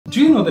Do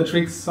you know the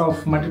tricks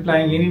of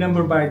multiplying any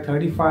number by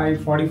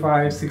 35,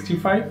 45,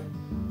 65?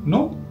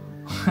 No?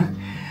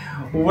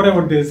 What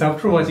about this?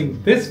 After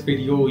watching this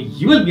video,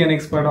 you will be an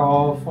expert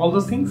of all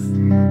those things.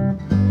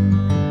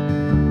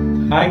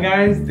 Hi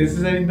guys, this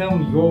is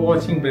Arindam. You're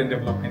watching Brain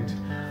Development.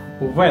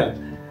 Well,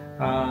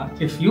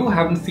 if you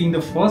haven't seen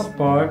the first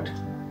part,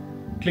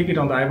 click it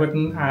on the I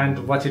button and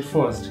watch it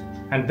first,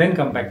 and then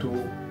come back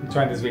to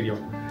join this video.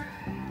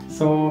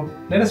 So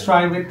let us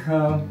try with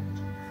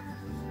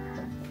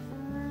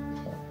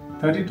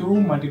 32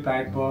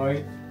 multiplied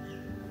by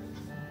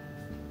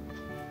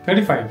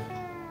 35.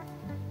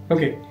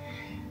 Okay,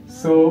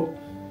 so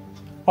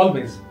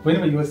always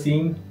whenever you are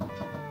seeing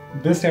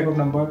this type of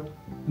number,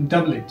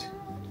 double it.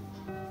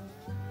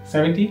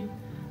 70.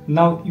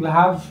 Now you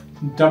have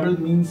double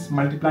means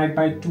multiplied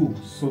by 2,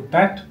 so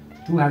that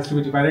 2 has to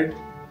be divided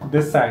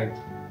this side.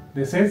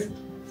 This is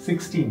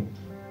 16.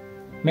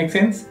 Make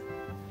sense?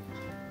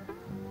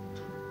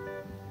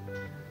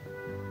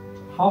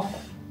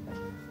 Half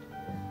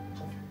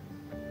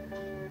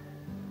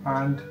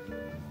and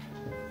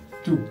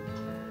 2.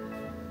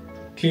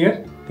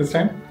 Clear this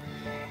time?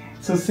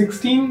 So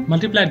 16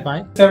 multiplied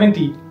by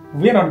 70.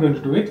 We are not going to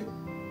do it.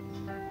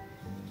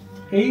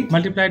 8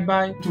 multiplied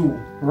by 2,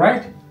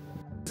 right?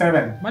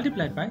 7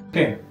 multiplied by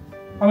 10,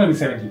 or maybe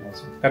 17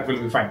 also. That will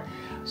be fine.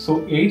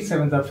 So 8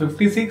 7s are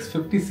 56.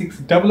 56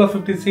 double of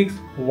 56.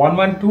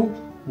 112.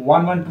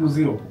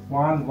 1120.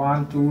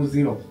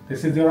 1120.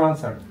 This is your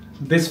answer.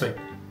 This way.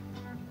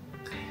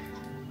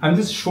 I'm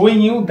just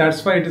showing you,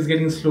 that's why it is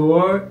getting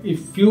slower.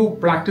 If you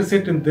practice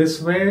it in this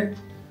way,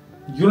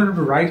 you don't have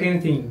to write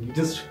anything, you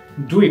just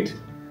do it.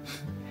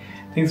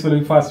 Things will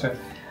be faster.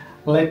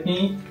 Let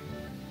me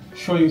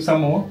show you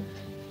some more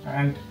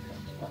and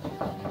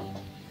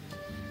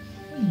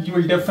you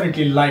will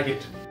definitely like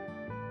it.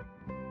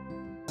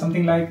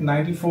 Something like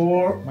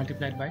 94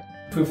 multiplied by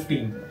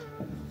 15.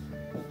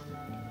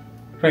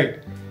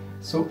 Right.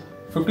 So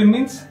 15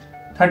 means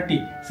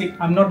 30. See,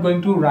 I'm not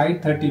going to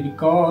write 30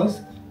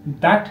 because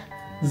that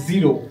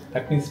 0,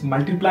 that means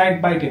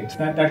multiplied by 10.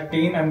 That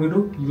 10 I'm going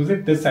to use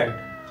it this side.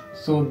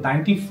 So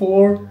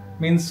 94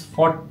 means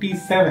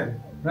 47,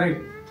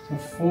 right? So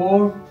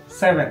 4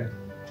 7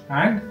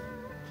 and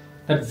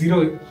that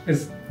 0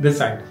 is this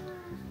side.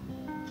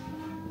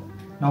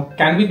 Now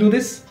can we do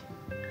this?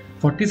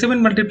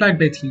 47 multiplied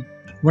by 3.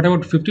 What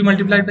about 50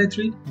 multiplied by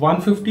 3?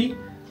 150,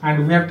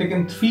 and we have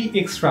taken 3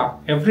 extra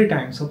every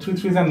time. So 3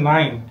 3s are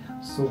 9.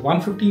 So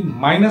 150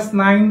 minus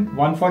 9,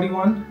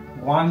 141,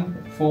 1,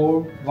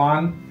 4,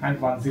 1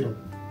 and 1, 0.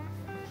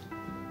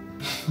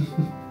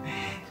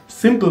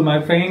 Simple,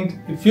 my friend.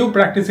 If you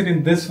practice it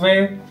in this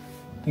way,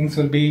 things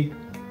will be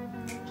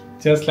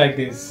just like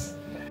this.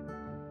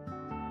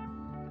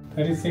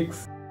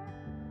 36,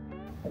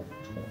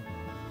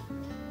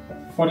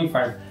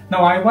 45.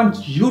 Now I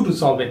want you to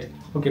solve it.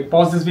 Okay,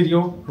 pause this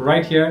video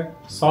right here,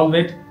 solve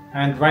it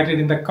and write it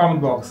in the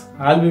comment box.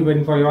 I'll be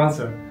waiting for your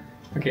answer.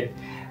 Okay,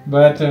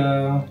 but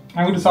I'm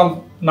going to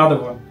solve another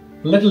one,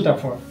 little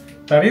tougher.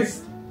 That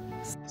is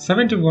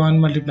 71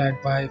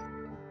 multiplied by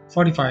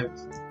 45.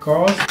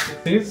 Because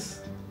it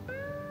is,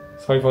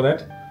 sorry for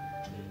that,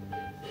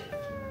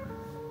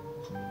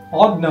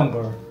 odd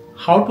number.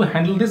 How to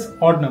handle this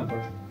odd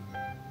number?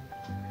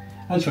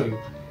 I'll show you.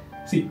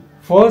 See,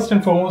 first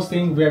and foremost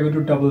thing, we are going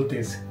to double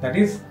this. That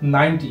is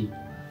 90.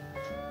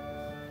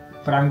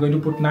 But I'm going to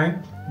put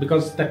 9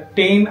 because the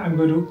 10 I'm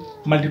going to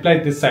multiply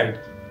this side.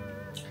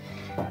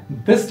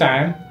 This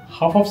time,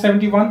 half of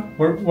 71,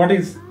 what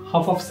is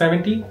half of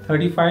 70?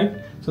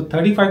 35. So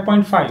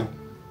 35.5.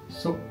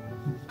 So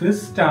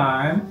this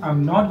time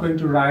I'm not going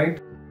to write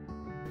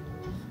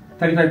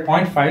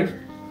 35.5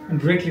 and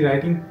directly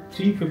writing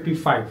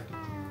 355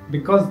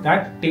 because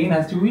that 10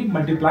 has to be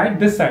multiplied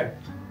this side.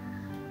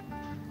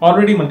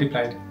 Already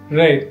multiplied,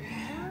 right?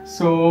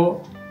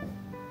 So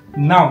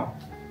now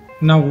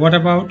what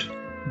about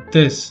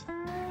this?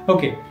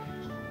 Okay,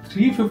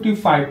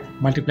 355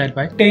 multiplied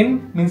by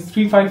 10 means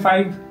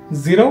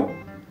 3550,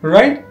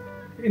 right?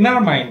 In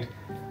our mind,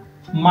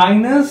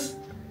 minus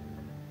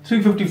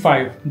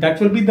 355, that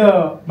will be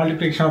the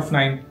multiplication of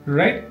 9,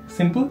 right?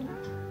 Simple.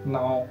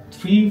 Now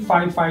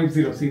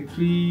 3550, see,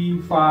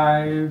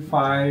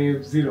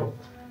 3550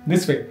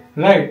 this way,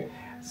 right?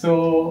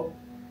 So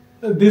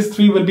this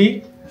 3 will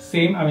be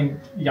same. I mean,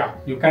 yeah,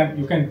 you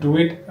can do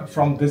it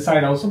from this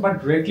side also,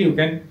 but directly you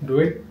can do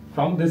it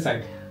from this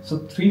side. So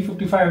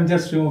 355 I'm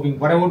just removing.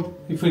 What about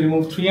if we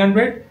remove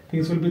 300?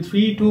 Things will be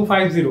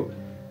 3250.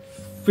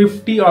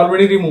 50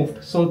 already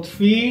removed. So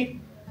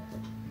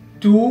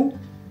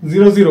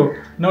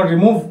 3200. Now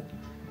remove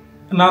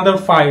another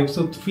 5.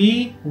 So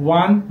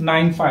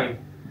 3195.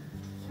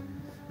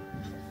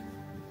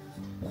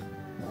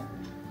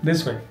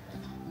 This way.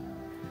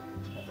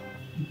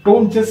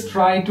 Don't just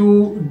try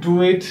to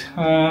do it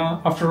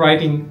after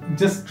writing.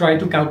 Just try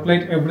to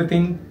calculate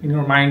everything in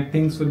your mind.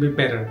 Things will be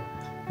better.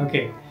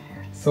 Okay,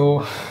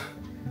 so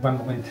one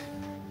moment.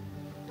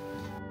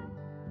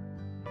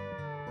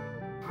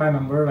 High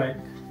number like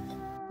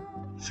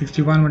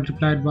 61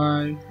 multiplied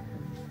by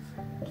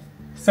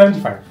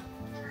 75.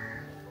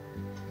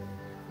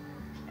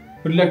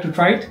 Would you like to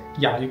try it?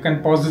 Yeah, you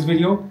can pause this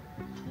video,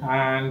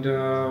 and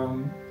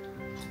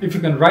if you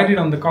can write it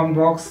on the comment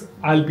box,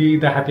 I'll be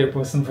the happier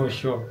person for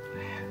sure.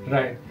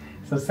 Right,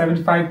 so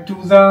 75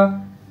 twos are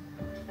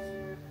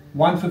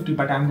 150,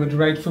 but I'm going to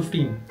write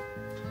 15.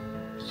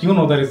 You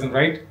know the reason,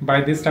 right? By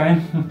this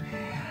time.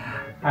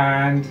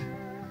 And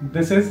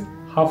this is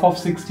half of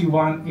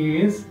 61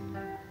 is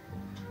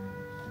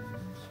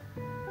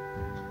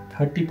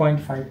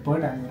 30.5,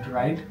 but I'm going to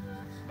write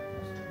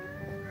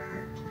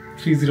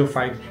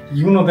 305.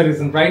 You know the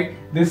reason, right?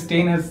 This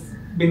 10 has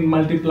been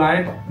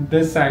multiplied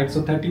this side,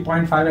 so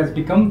 30.5 has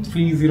become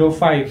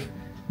 305.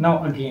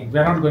 Now again, we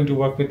are not going to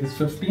work with this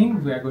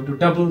 15, we are going to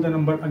double the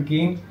number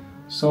again.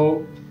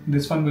 So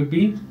this one will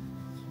be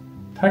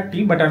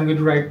 30, but I'm going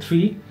to write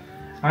 3,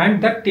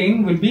 and that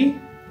 10 will be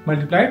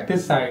multiplied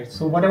this side.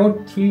 So what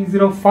about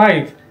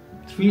 305?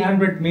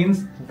 300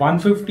 means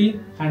 150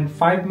 and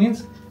 5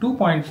 means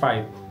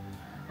 2.5.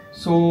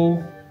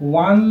 So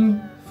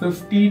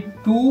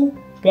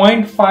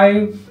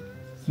 152.5 is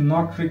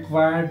not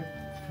required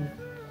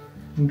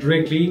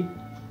directly.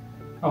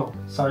 Oh,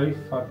 sorry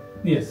for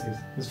yes,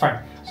 it's fine.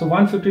 So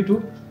 152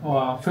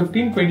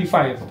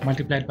 1525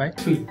 multiplied by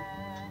 3.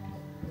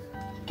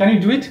 Can you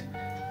do it?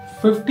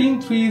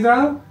 15 threes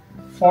are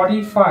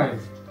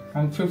 45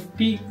 and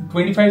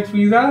 25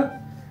 threes are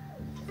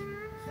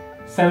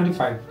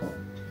 75.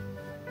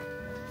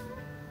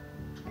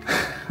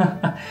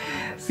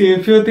 See,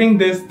 if you think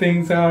these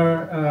things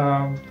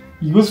are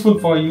useful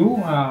for you,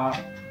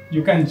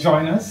 you can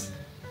join us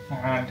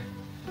and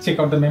check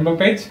out the member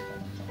page.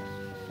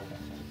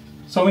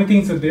 So many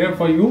things are there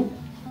for you.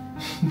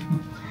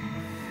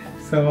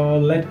 So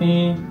let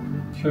me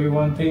show you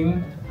one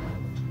thing.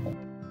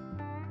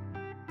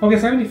 Okay,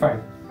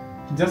 75.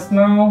 Just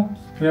now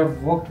we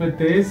have worked with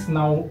this.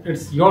 Now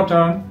it's your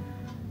turn.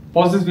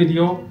 Pause this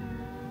video,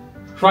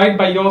 try it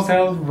by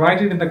yourself,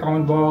 write it in the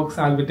comment box.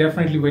 I'll be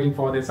definitely waiting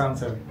for this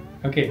answer.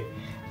 Okay,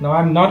 now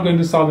I'm not going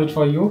to solve it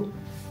for you.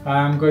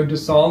 I'm going to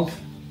solve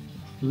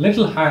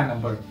little higher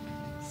number,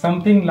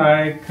 something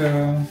like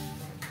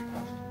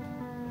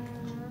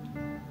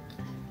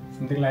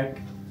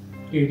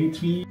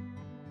 83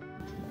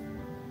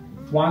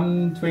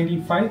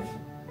 125.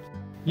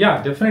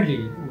 Yeah,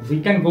 definitely we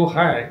can go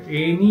higher.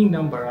 Any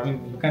number, I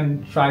mean, you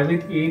can try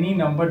with any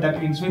number that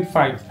ends with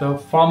 5. The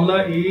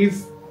formula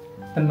is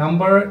the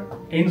number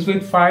ends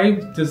with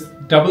 5, just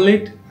double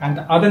it, and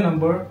the other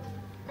number,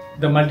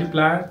 the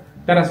multiplier,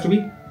 that has to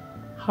be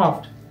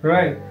halved,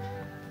 right?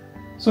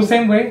 So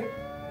same way,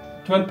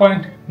 not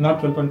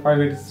 12.5,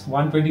 it is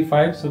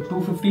 125, so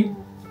 250.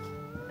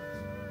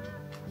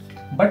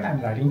 But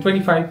I'm writing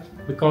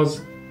 25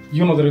 because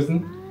you know the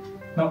reason.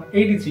 Now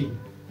 83.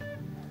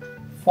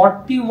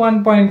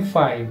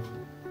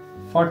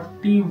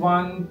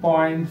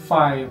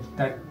 41.5,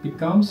 that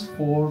becomes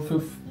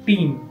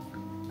 415.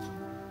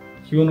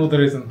 You know the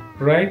reason,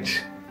 right?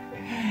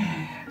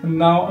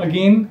 Now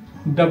again,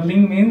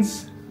 doubling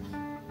means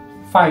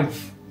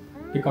 5,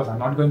 because I'm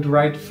not going to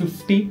write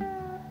 50,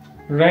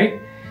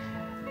 right?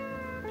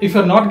 If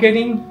you're not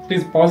getting,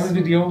 please pause this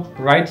video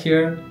right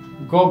here,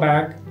 go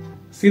back,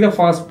 see the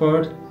first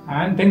part,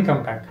 and then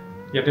come back.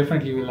 Yeah,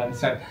 definitely you will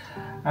understand.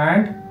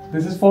 And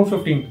this is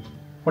 415.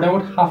 What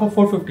about half of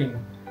 415?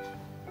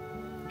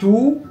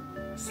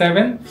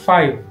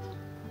 275.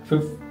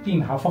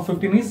 15. Half of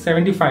 15 is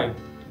 75.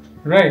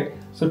 Right.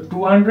 So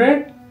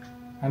 200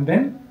 and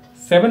then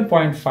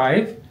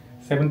 7.5.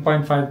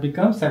 7.5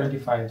 becomes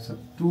 75. So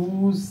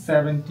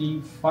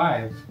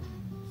 275.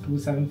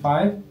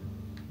 275.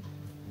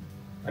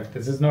 But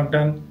this is not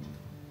done.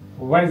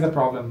 What is the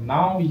problem?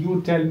 Now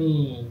you tell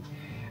me.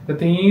 The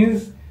thing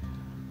is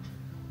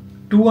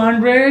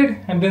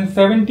 200 and then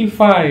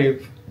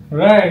 75.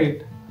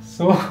 Right.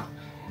 So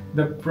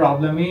the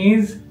problem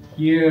is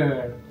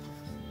here.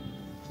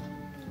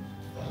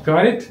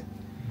 Got it?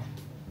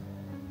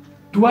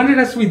 200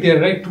 has to be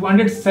there, right?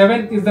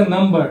 207 is the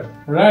number,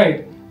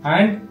 right?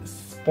 And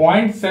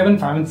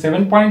 0.75, I mean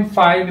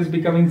 7.5 is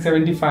becoming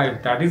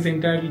 75. That is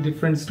entirely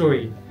different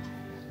story.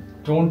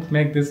 Don't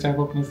make this type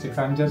of mistakes.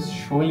 I'm just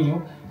showing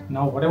you.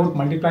 Now what about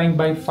multiplying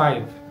by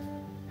 5?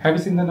 Have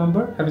you seen the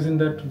number? Have you seen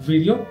that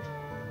video?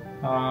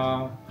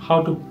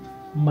 How to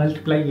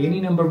multiply any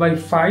number by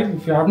 5.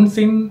 If you haven't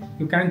seen,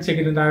 you can check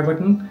it in the I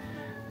button.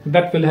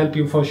 That will help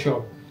you for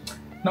sure.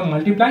 Now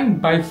multiplying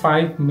by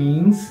 5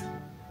 means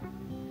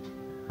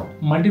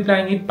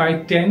multiplying it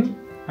by 10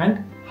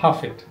 and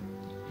half it.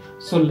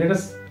 So let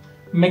us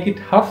make it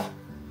half.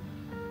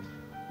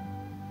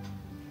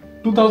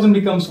 2000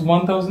 becomes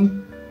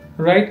 1000,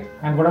 right?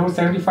 And what about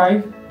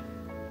 75?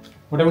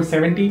 What about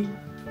 70?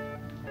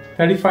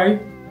 35,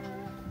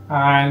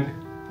 and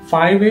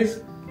 5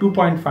 is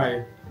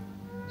 2.5.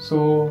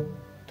 So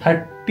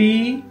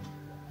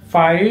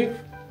 35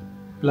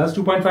 plus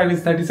 2.5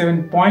 is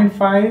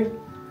 37.5.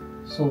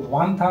 So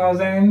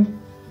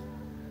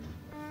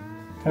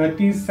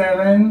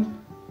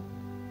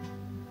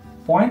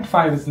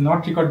 1037.5 is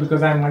not recorded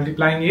because I am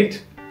multiplying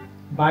it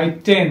by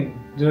 10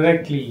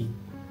 directly.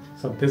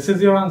 So this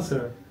is your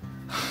answer.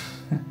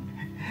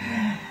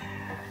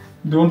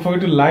 Don't forget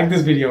to like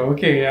this video.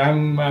 Okay,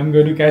 I'm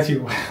going to catch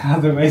you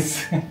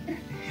otherwise.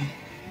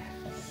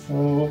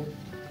 So,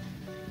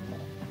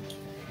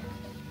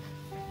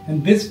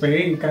 in this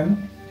way you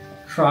can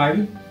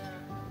try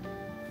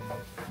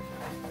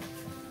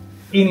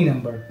any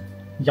number.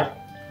 Yeah,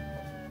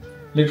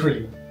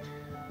 literally.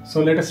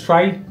 So let us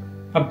try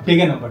a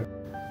bigger number.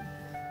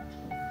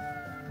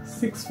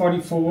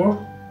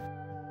 644,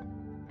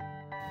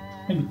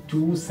 maybe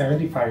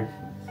 275.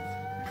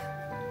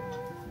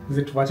 Is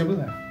it watchable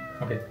then?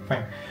 Okay,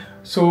 fine.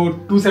 So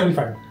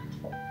 275.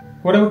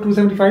 What about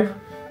 275?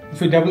 If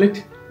we double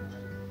it?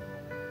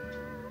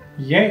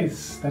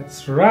 Yes,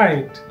 that's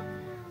right.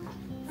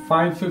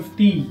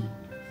 550.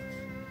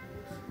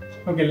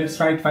 Okay, let's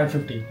try it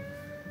 550.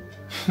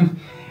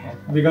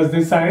 Because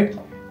this side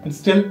it's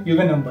still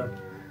even number.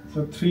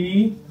 So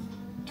 3,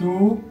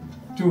 2,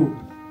 2.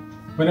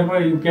 Whenever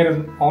you get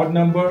an odd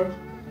number,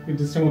 you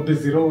just remove the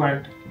 0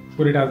 and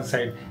put it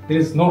outside. There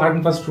is no hard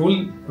and fast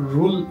rule.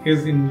 Rule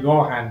is in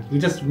your hand. You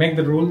just make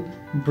the rule,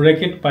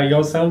 break it by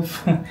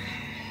yourself.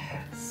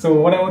 So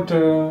what about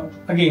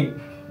again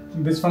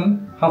this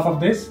one, half of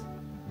this,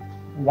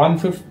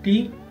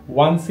 150,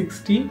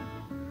 160,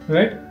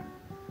 right?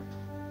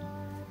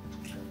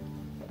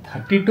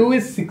 32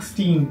 is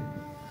 16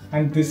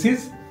 and this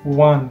is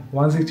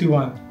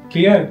 161.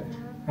 Clear?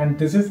 And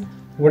this is,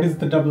 what is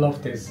the double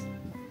of this?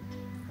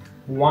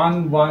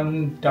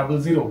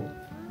 1100.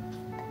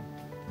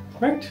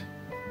 Right?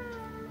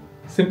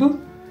 Simple?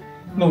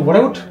 No, what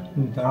about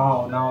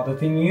now the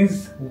thing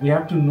is, we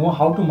have to know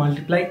how to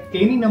multiply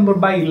any number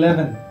by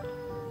 11.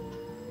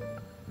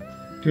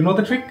 Do you know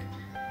the trick?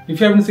 If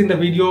you haven't seen the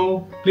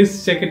video,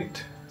 please check on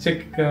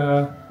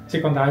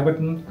the I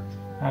button,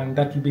 and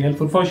that will be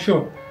helpful for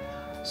sure.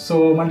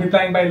 So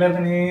multiplying by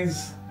 11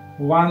 is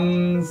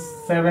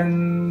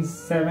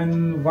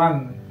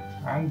 1771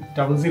 and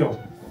 00.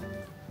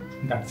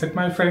 That's it,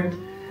 my friend.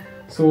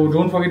 So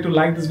don't forget to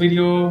like this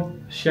video,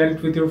 share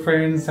it with your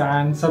friends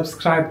and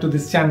subscribe to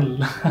this channel.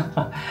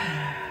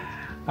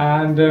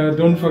 And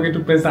don't forget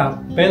to press the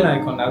bell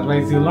icon,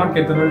 otherwise you'll not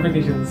get the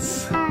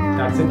notifications.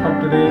 That's it for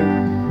today.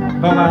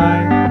 Bye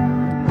bye.